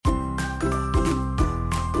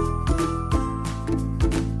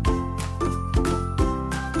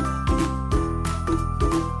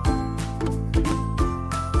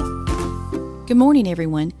Good morning,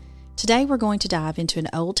 everyone. Today we're going to dive into an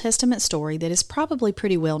Old Testament story that is probably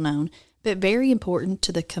pretty well known, but very important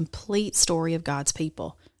to the complete story of God's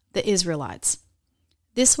people, the Israelites.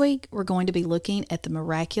 This week, we're going to be looking at the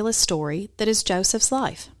miraculous story that is Joseph's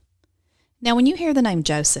life. Now, when you hear the name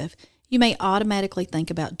Joseph, you may automatically think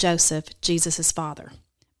about Joseph, Jesus' father.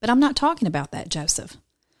 But I'm not talking about that Joseph.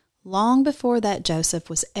 Long before that Joseph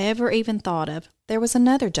was ever even thought of, there was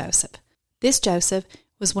another Joseph. This Joseph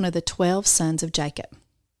was one of the 12 sons of Jacob.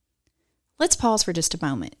 Let's pause for just a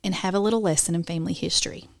moment and have a little lesson in family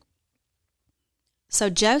history. So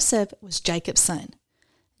Joseph was Jacob's son.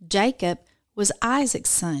 Jacob was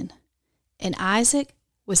Isaac's son. And Isaac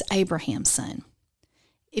was Abraham's son.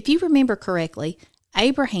 If you remember correctly,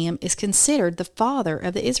 Abraham is considered the father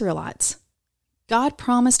of the Israelites. God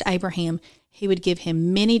promised Abraham he would give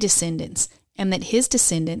him many descendants and that his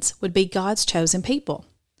descendants would be God's chosen people.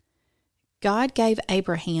 God gave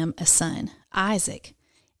Abraham a son, Isaac,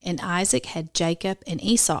 and Isaac had Jacob and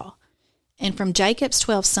Esau. And from Jacob's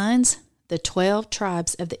 12 sons, the 12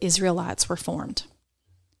 tribes of the Israelites were formed.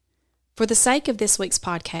 For the sake of this week's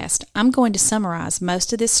podcast, I'm going to summarize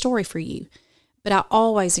most of this story for you, but I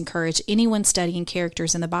always encourage anyone studying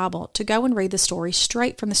characters in the Bible to go and read the story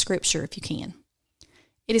straight from the scripture if you can.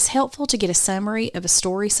 It is helpful to get a summary of a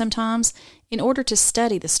story sometimes in order to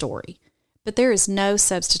study the story, but there is no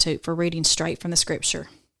substitute for reading straight from the scripture.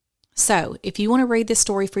 So, if you want to read this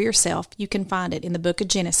story for yourself, you can find it in the book of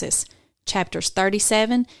Genesis, chapters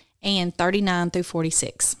 37 and 39 through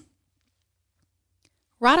 46.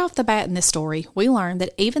 Right off the bat in this story, we learn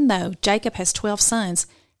that even though Jacob has 12 sons,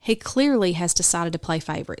 he clearly has decided to play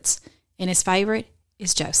favorites, and his favorite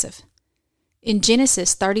is Joseph. In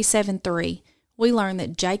Genesis 37:3, we learn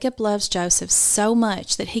that Jacob loves Joseph so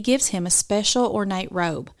much that he gives him a special ornate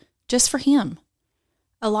robe, just for him.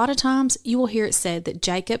 A lot of times you will hear it said that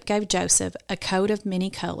Jacob gave Joseph a coat of many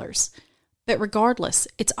colors. But regardless,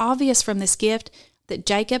 it's obvious from this gift that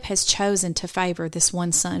Jacob has chosen to favor this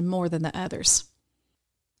one son more than the others.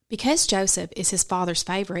 Because Joseph is his father's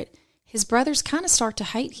favorite, his brothers kind of start to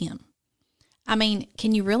hate him. I mean,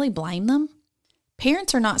 can you really blame them?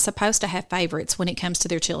 Parents are not supposed to have favorites when it comes to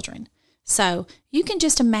their children. So you can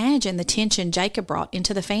just imagine the tension Jacob brought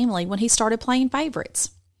into the family when he started playing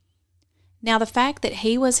favorites. Now, the fact that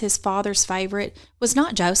he was his father's favorite was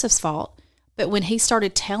not Joseph's fault, but when he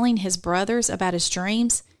started telling his brothers about his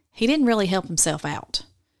dreams, he didn't really help himself out.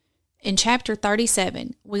 In chapter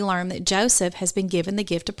 37, we learn that Joseph has been given the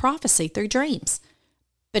gift of prophecy through dreams,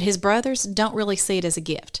 but his brothers don't really see it as a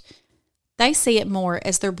gift. They see it more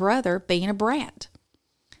as their brother being a brat.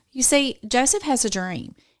 You see, Joseph has a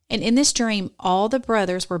dream, and in this dream, all the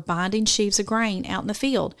brothers were binding sheaves of grain out in the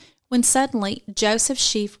field, when suddenly Joseph's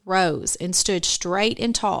sheaf rose and stood straight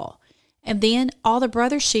and tall, and then all the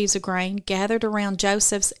brothers' sheaves of grain gathered around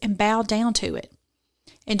Joseph's and bowed down to it.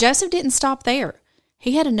 And Joseph didn't stop there.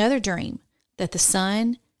 He had another dream, that the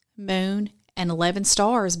sun, moon, and 11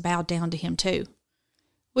 stars bowed down to him too,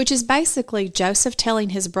 which is basically Joseph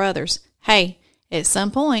telling his brothers, hey, at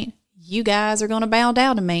some point, you guys are going to bow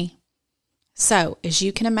down to me. So, as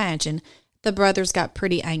you can imagine, the brothers got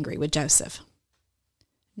pretty angry with Joseph.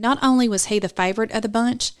 Not only was he the favorite of the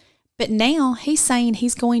bunch, but now he's saying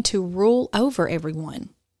he's going to rule over everyone.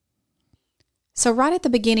 So right at the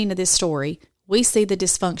beginning of this story, we see the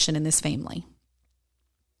dysfunction in this family.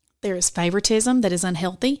 There is favoritism that is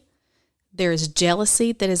unhealthy. There is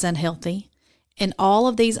jealousy that is unhealthy. And all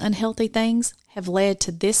of these unhealthy things have led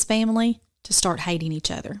to this family to start hating each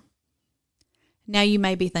other. Now you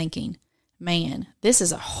may be thinking, man, this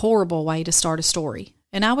is a horrible way to start a story.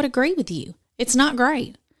 And I would agree with you. It's not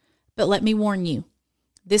great. But let me warn you,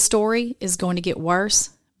 this story is going to get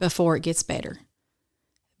worse before it gets better.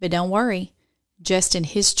 But don't worry, just in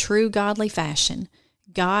his true godly fashion,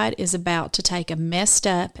 God is about to take a messed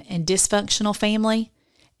up and dysfunctional family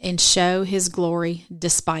and show his glory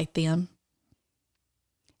despite them.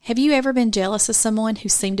 Have you ever been jealous of someone who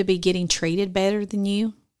seemed to be getting treated better than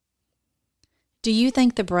you? Do you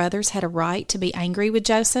think the brothers had a right to be angry with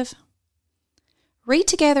Joseph? Read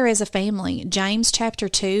together as a family James chapter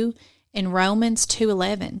 2 and Romans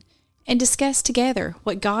 2:11 and discuss together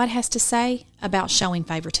what God has to say about showing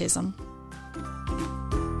favoritism.